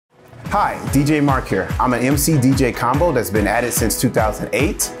Hi, DJ Mark here. I'm an MC DJ combo that's been at it since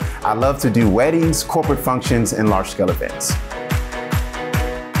 2008. I love to do weddings, corporate functions, and large-scale events.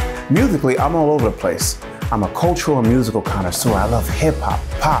 Musically, I'm all over the place. I'm a cultural and musical connoisseur. I love hip-hop,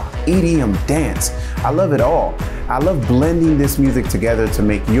 pop, EDM, dance. I love it all. I love blending this music together to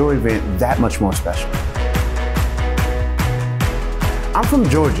make your event that much more special. I'm from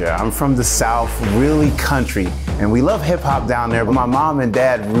Georgia. I'm from the South, really country, and we love hip hop down there, but my mom and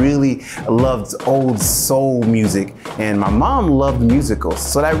dad really loved old soul music, and my mom loved musicals,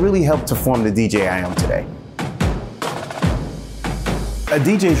 so that really helped to form the DJ I am today. A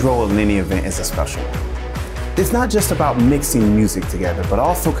DJ's role in any event is a special one. It's not just about mixing music together, but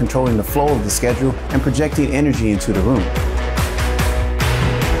also controlling the flow of the schedule and projecting energy into the room.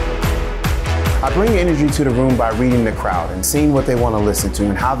 I bring energy to the room by reading the crowd and seeing what they want to listen to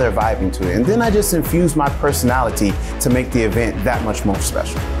and how they're vibing to it. And then I just infuse my personality to make the event that much more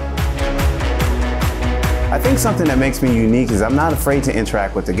special. I think something that makes me unique is I'm not afraid to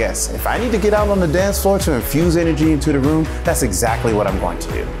interact with the guests. If I need to get out on the dance floor to infuse energy into the room, that's exactly what I'm going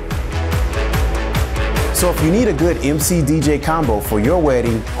to do. So if you need a good MC DJ combo for your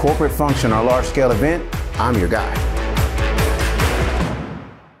wedding, corporate function, or large scale event, I'm your guy.